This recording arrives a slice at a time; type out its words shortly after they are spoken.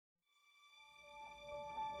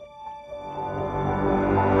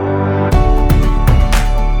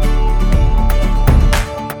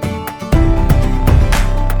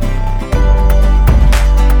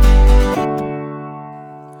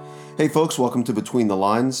Hey folks, welcome to Between the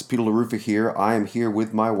Lines. Peter LaRufa here. I am here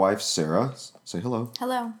with my wife, Sarah. Say hello.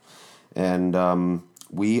 Hello. And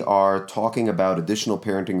we are talking about additional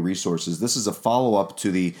parenting resources. This is a follow-up to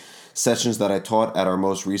the sessions that I taught at our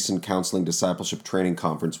most recent Counseling Discipleship Training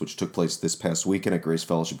Conference, which took place this past weekend at Grace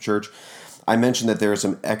Fellowship Church. I mentioned that there are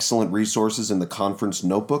some excellent resources in the conference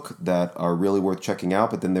notebook that are really worth checking out,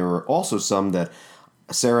 but then there are also some that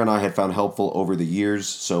Sarah and I had found helpful over the years,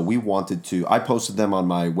 so we wanted to... I posted them on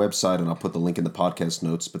my website, and I'll put the link in the podcast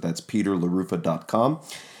notes, but that's peterlarufa.com,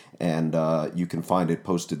 and you can find it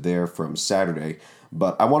posted there from Saturday.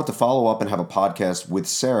 But I wanted to follow up and have a podcast with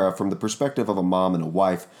Sarah from the perspective of a mom and a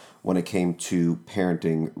wife when it came to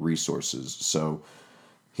parenting resources. So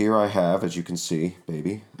here I have, as you can see,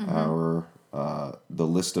 baby, our the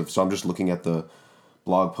list of... So I'm just looking at the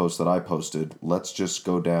blog post that I posted. Let's just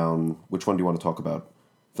go down... Which one do you want to talk about?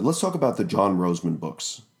 Let's talk about the John Roseman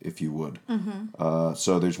books, if you would.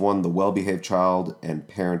 So there's one, The Well-Behaved Child and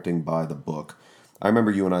Parenting by the Book. I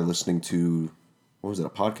remember you and I listening to, what was it, a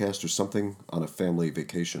podcast or something on a family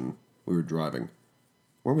vacation. We were driving.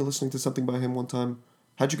 Weren't we listening to something by him one time?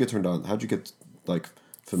 How'd you get turned on? How'd you get,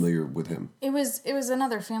 familiar with him? It was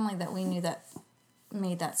another family that we knew that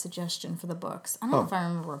made that suggestion for the books. I don't know if I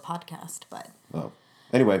remember a podcast, but... Oh.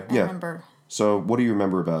 Anyway, I remember... So, what do you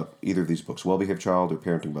remember about either of these books, Well-Behaved Child or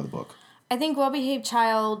Parenting by the Book? I think Well-Behaved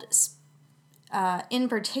Child, in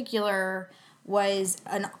particular, was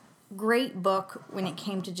a great book when it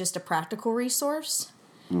came to just a practical resource.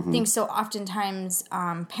 I think so oftentimes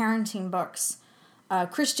parenting books,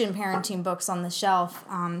 Christian parenting books on the shelf,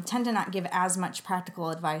 tend to not give as much practical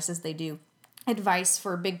advice as they do advice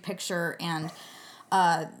for big picture and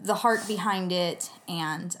the heart behind it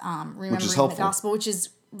and remembering the gospel, which is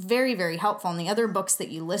very, very helpful. And the other books that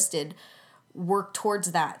you listed work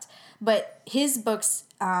towards that. But his books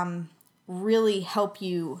really help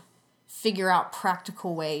you figure out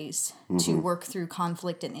practical ways to work through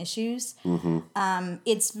conflict and issues.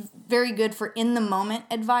 It's very good for in-the-moment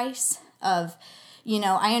advice of,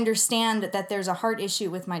 I understand that there's a heart issue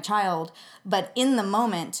with my child, but in the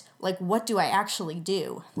moment, what do I actually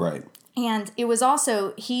do? Right. And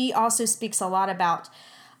he also speaks a lot about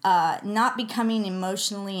not becoming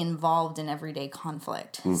emotionally involved in everyday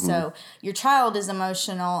conflict. So your child is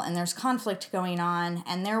emotional and there's conflict going on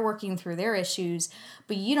and they're working through their issues,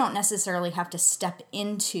 but you don't necessarily have to step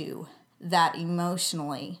into that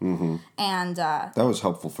emotionally. And that was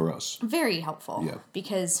helpful for us. Very helpful. Yeah.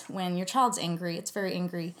 Because when your child's angry, it's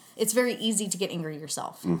very easy to get angry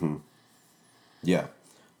yourself. Yeah.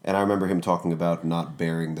 And I remember him talking about not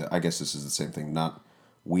bearing I guess this is the same thing,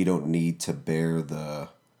 we don't need to bear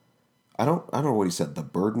I don't know what he said, the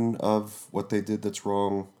burden of what they did that's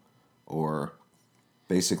wrong, or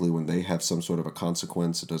basically when they have some sort of a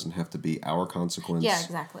consequence, it doesn't have to be our consequence. Yeah,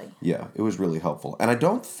 exactly. Yeah, it was really helpful. And I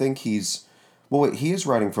don't think he is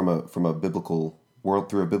writing from a biblical world,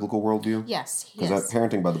 through a biblical worldview? Yes, he Because is.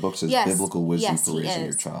 Parenting by the Book says biblical wisdom for raising your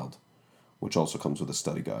is. child, which also comes with a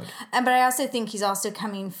study guide. But I also think he's also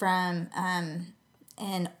coming from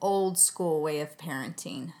an old school way of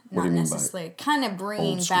parenting, What do you mean by necessarily kind of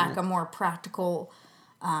bringing back a more practical.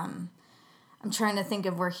 I'm trying to think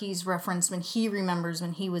of where he's referenced when he remembers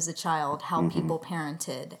when he was a child how people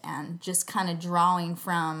parented, and just kind of drawing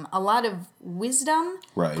from a lot of wisdom,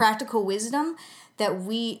 practical wisdom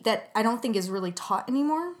that I don't think is really taught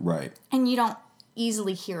anymore, right? And you don't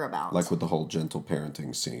easily hear about, like with the whole gentle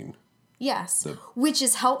parenting scene. Yes, which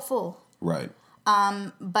is helpful, right?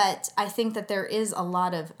 But I think that there is a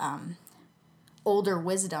lot of older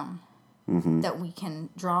wisdom that we can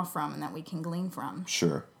draw from and that we can glean from.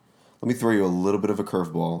 Sure. Let me throw you a little bit of a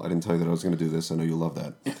curveball. I didn't tell you that I was going to do this. I know you love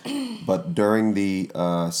that. But during the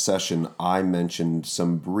session, I mentioned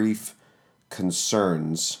some brief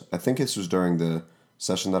concerns. I think this was during the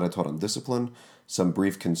session that I taught on discipline. Some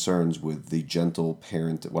brief concerns with the gentle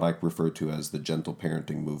parent, what I refer to as the gentle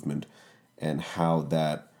parenting movement, and how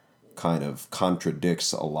that kind of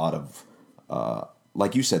contradicts a lot of,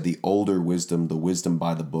 like you said, the older wisdom, the wisdom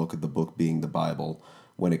by the book being the Bible,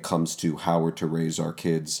 when it comes to how we're to raise our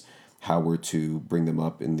kids, how we're to bring them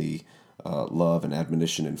up in the love and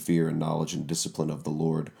admonition and fear and knowledge and discipline of the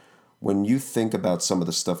Lord. When you think about some of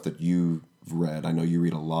the stuff that you've read, I know you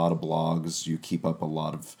read a lot of blogs, you keep up a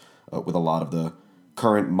lot of with a lot of the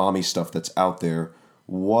current mommy stuff that's out there.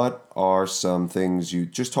 What are some things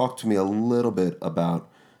just talk to me a little bit about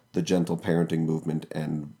the gentle parenting movement,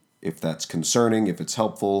 and if that's concerning, if it's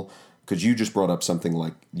helpful, because you just brought up something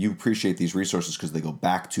like you appreciate these resources because they go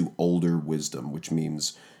back to older wisdom, which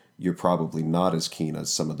means you're probably not as keen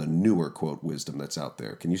as some of the newer, quote, wisdom that's out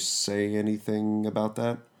there. Can you say anything about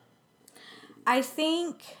that? I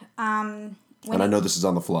think And I know this is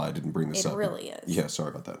on the fly. I didn't bring this up. it really is. Yeah, sorry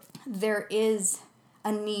about that. There is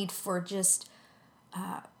a need for just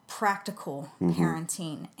practical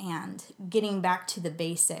parenting and getting back to the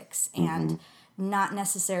basics and not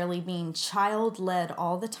necessarily being child-led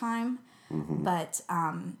all the time, but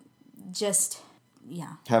just,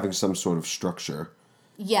 yeah. Having some sort of structure.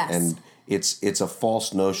 Yes. And it's a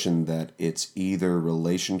false notion that it's either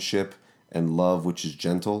relationship and love, which is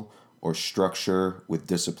gentle, or structure with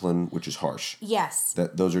discipline, which is harsh. Yes.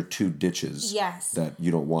 That those are two ditches Yes. that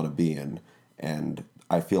you don't want to be in. And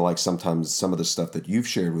I feel like sometimes some of the stuff that you've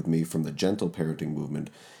shared with me from the gentle parenting movement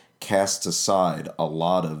casts aside a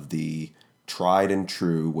lot of the tried and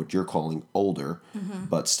true, what you're calling older,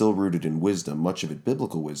 but still rooted in wisdom, much of it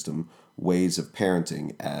biblical wisdom, ways of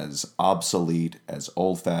parenting as obsolete, as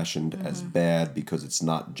old-fashioned, as bad because it's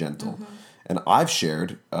not gentle. And I've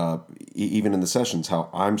shared, even in the sessions, how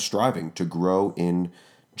I'm striving to grow in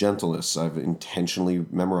gentleness. I've intentionally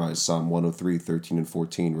memorized Psalm 103, 13, and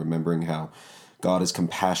 14, remembering how God is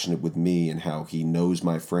compassionate with me and how he knows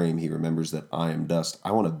my frame. He remembers that I am dust.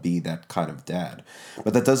 I want to be that kind of dad.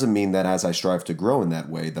 But that doesn't mean that as I strive to grow in that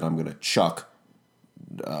way that I'm going to chuck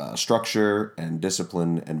structure and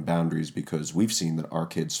discipline and boundaries, because we've seen that our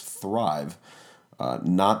kids thrive,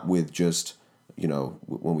 not with just,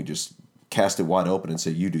 when we just cast it wide open and say,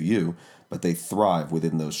 you do you, but they thrive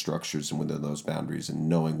within those structures and within those boundaries and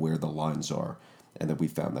knowing where the lines are. And that we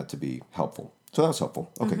found that to be helpful. So that was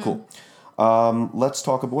helpful. Okay, cool. Let's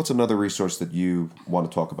talk about, what's another resource that you want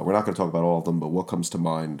to talk about? We're not going to talk about all of them, but what comes to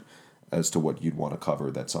mind as to what you'd want to cover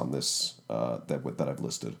that's on this, that I've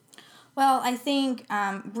listed? Well, I think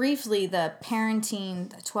briefly the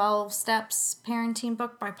 12 Steps Parenting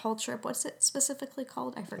book by Paul Tripp. What's it specifically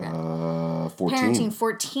called? I forget. 14. Parenting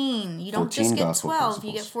 14. You don't 14 just get gospel 12,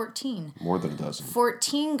 principles. you get 14. More than a dozen.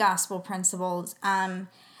 14 gospel principles.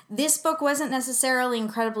 This book wasn't necessarily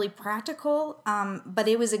incredibly practical, but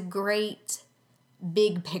it was a great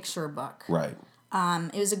big picture book. Right.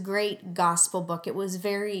 It was a great gospel book. It was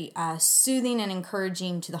very soothing and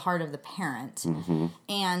encouraging to the heart of the parent,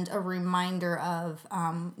 and a reminder of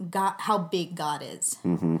God, how big God is,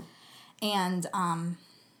 and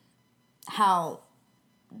how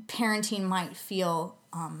parenting might feel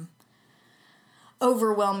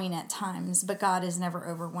overwhelming at times, but God is never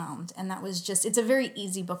overwhelmed. And that was just, it's a very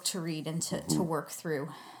easy book to read and to work through.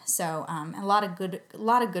 So a lot of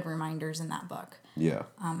good reminders in that book. Yeah.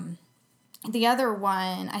 The other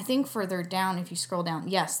one, I think further down, if you scroll down,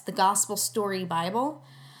 yes, the Gospel Story Bible.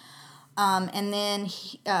 And then,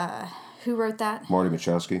 who wrote that? Marty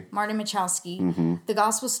Machowski. Marty Machowski. The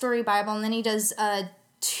Gospel Story Bible. And then he does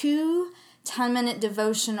 2 10-minute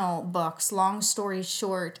devotional books, Long Story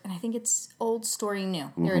Short, and I think it's Old Story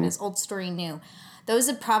New. There it is, Old Story New. Those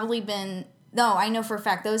have probably been, no, I know for a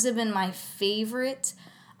fact, those have been my favorite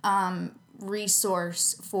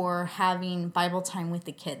resource for having Bible time with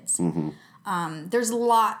the kids. There's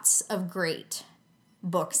lots of great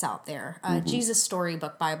books out there. Jesus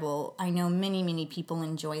Storybook Bible, I know many, many people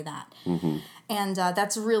enjoy that. And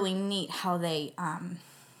that's really neat how they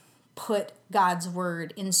put God's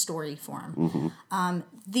word in story form.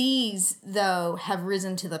 These, though, have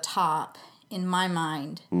risen to the top in my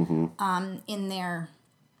mind in their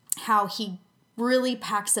how he really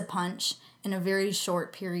packs a punch in a very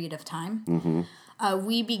short period of time.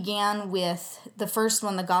 We began with the first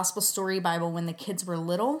one, the Gospel Story Bible, when the kids were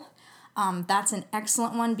little. That's an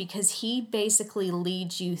excellent one because he basically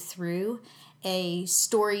leads you through a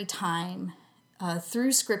story time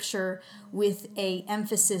through Scripture with a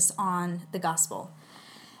emphasis on the gospel.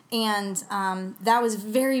 And that was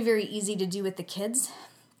very, very easy to do with the kids.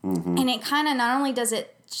 And it kind of not only does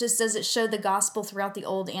it show the gospel throughout the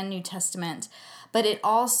Old and New Testament, but it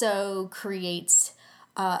also creates,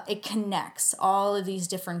 it connects all of these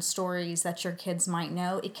different stories that your kids might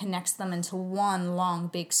know. It connects them into one long,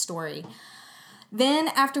 big story. Then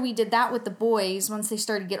after we did that with the boys, once they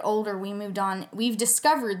started to get older, we moved on. We've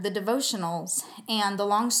discovered the devotionals and the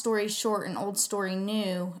Long Story Short and Old Story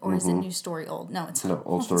New, or is it New Story Old? No, it's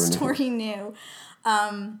Old Story New.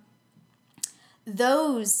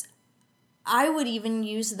 Those, I would even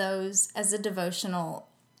use those as a devotional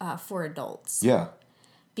for adults. Yeah.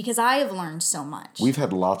 Because I have learned so much. We've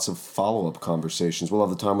had lots of follow-up conversations. We'll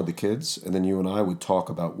have the time with the kids, and then you and I would talk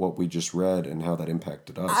about what we just read and how that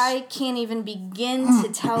impacted us. I can't even begin to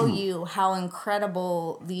tell you how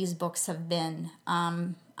incredible these books have been.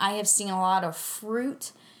 I have seen a lot of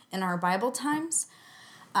fruit in our Bible times.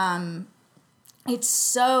 It's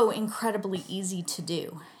so incredibly easy to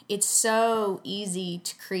do. It's so easy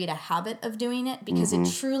to create a habit of doing it because it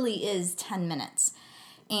truly is 10 minutes.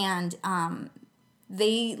 And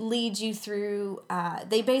they lead you through,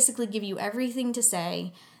 they basically give you everything to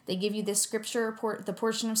say. They give you this the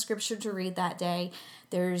portion of scripture to read that day.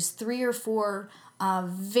 There's 3 or 4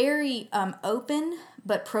 very open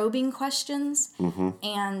but probing questions, and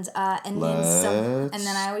then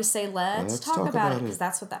I always say let's talk about it, because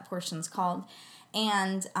that's what that portion's called.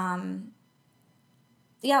 And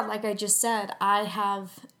like I just said,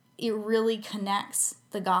 it really connects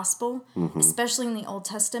the gospel, especially in the Old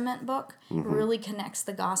Testament book. It really connects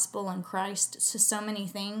the gospel and Christ to so many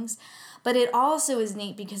things. But it also is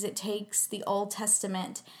neat because it takes the Old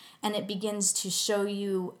Testament and it begins to show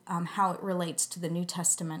you how it relates to the New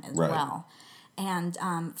Testament as well. And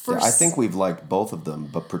I think we've liked both of them,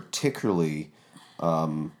 but particularly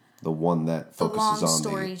the one that focuses on Long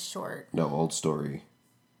Story Short. No, Old Story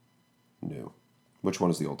New. Which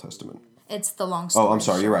one is the Old Testament? It's the Long Story Short. Oh, I'm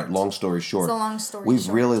sorry, you're right. Long Story Short. It's the Long Story We've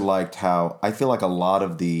Short. really liked how, I feel like a lot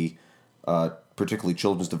of the, particularly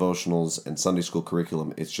children's devotionals and Sunday school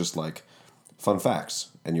curriculum, it's just like fun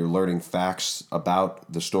facts. And you're learning facts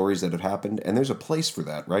about the stories that had happened. And there's a place for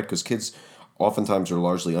that, right? Because kids oftentimes are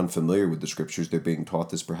largely unfamiliar with the scriptures. They're being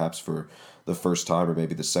taught this perhaps for the first time or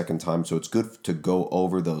maybe the second time. So it's good to go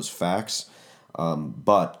over those facts.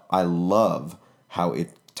 But I love how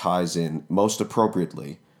it ties in most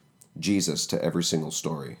appropriately Jesus to every single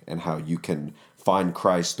story, and how you can find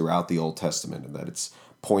Christ throughout the Old Testament, and that it's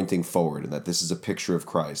pointing forward, and that this is a picture of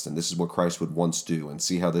Christ, and this is what Christ would once do, and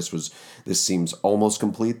see how this seems almost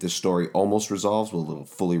complete. This story almost resolves. Well, it'll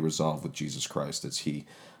fully resolve with Jesus Christ as he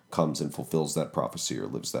comes and fulfills that prophecy or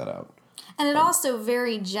lives that out. And it also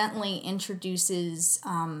very gently introduces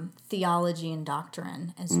theology and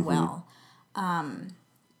doctrine as well.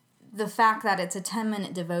 The fact that it's a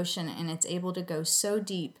 10-minute devotion and it's able to go so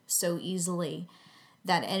deep, so easily,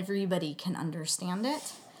 that everybody can understand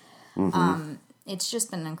it. It's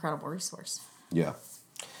just been an incredible resource. Yeah.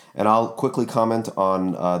 And I'll quickly comment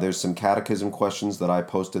on, there's some catechism questions that I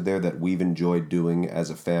posted there that we've enjoyed doing as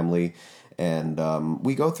a family. And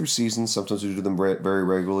we go through seasons. Sometimes we do them very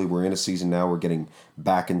regularly. We're in a season now. We're getting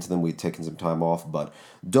back into them. We've taken some time off. But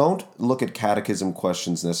don't look at catechism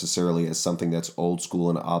questions necessarily as something that's old school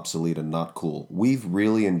and obsolete and not cool. We've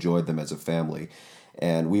really enjoyed them as a family.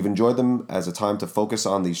 And we've enjoyed them as a time to focus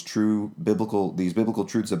on these biblical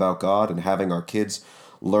truths about God, and having our kids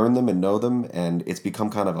learn them and know them. And it's become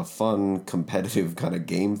kind of a fun, competitive kind of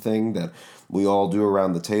game thing that we all do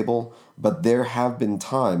around the table. But there have been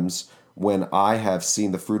times when I have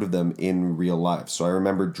seen the fruit of them in real life. So I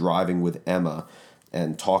remember driving with Emma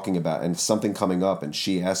and talking about, and something coming up, and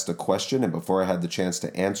she asked a question, and before I had the chance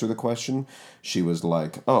to answer the question, she was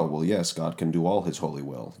like, oh, well, yes, God can do all his holy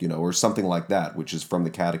will, or something like that, which is from the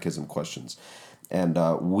catechism questions. And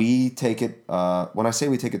we take it, when I say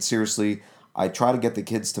we take it seriously, I try to get the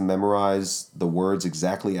kids to memorize the words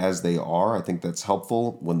exactly as they are. I think that's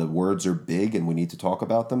helpful. When the words are big and we need to talk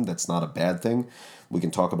about them, that's not a bad thing. We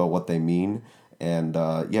can talk about what they mean. And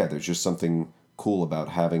there's just something cool about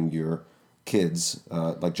having your kids,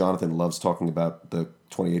 like Jonathan loves talking about the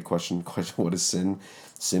 28 question, what is sin?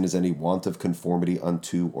 Sin is any want of conformity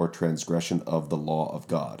unto or transgression of the law of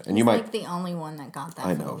God. And He's like the only one that got that.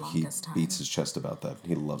 I know, he beats his chest about that.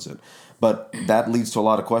 He loves it. But that leads to a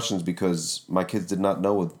lot of questions, because my kids did not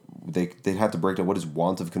know they had to break down what is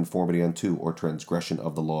want of conformity unto or transgression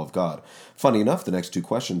of the law of God. Funny enough, the next 2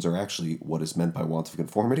 questions are actually what is meant by want of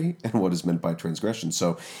conformity and what is meant by transgression.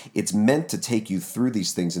 So it's meant to take you through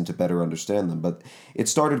these things and to better understand them. But it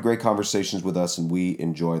started great conversations with us, and we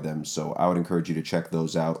enjoy them. So I would encourage you to check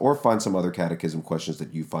those out, or find some other catechism questions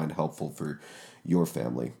that you find helpful for your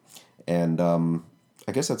family. And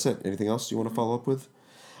I guess that's it. Anything else you want to follow up with?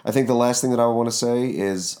 I think the last thing that I want to say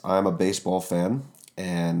is I'm a baseball fan.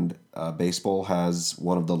 And baseball has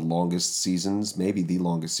one of the longest seasons, maybe the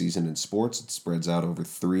longest season in sports. It spreads out over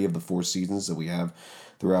 3 of the 4 seasons that we have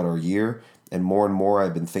throughout our year. And more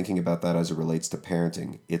I've been thinking about that as it relates to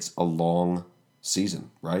parenting. It's a long season,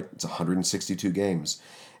 right? It's 162 games.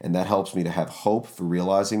 And that helps me to have hope for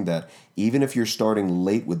realizing that even if you're starting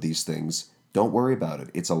late with these things, don't worry about it.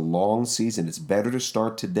 It's a long season. It's better to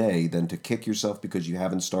start today than to kick yourself because you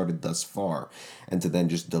haven't started thus far, and to then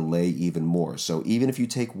just delay even more. So even if you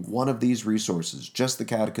take one of these resources, just the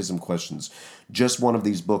catechism questions, just one of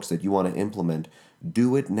these books that you want to implement,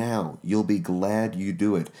 do it now. You'll be glad you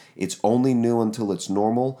do it. It's only new until it's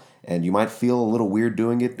normal, and you might feel a little weird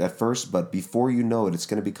doing it at first, but before you know it, it's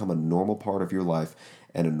going to become a normal part of your life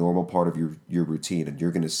and a normal part of your routine, and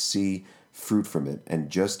you're going to see fruit from it. And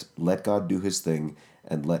just let God do his thing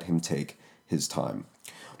and let him take his time.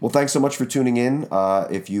 Well, thanks so much for tuning in.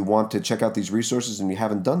 If you want to check out these resources and you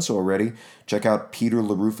haven't done so already, check out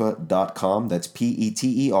peterlaruffa.com. That's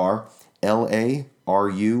PeterLaruff,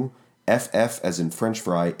 as in French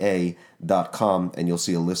fry, a.com, and you'll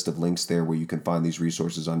see a list of links there where you can find these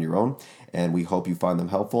resources on your own. And we hope you find them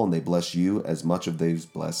helpful and they bless you as much as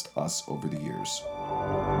they've blessed us over the years.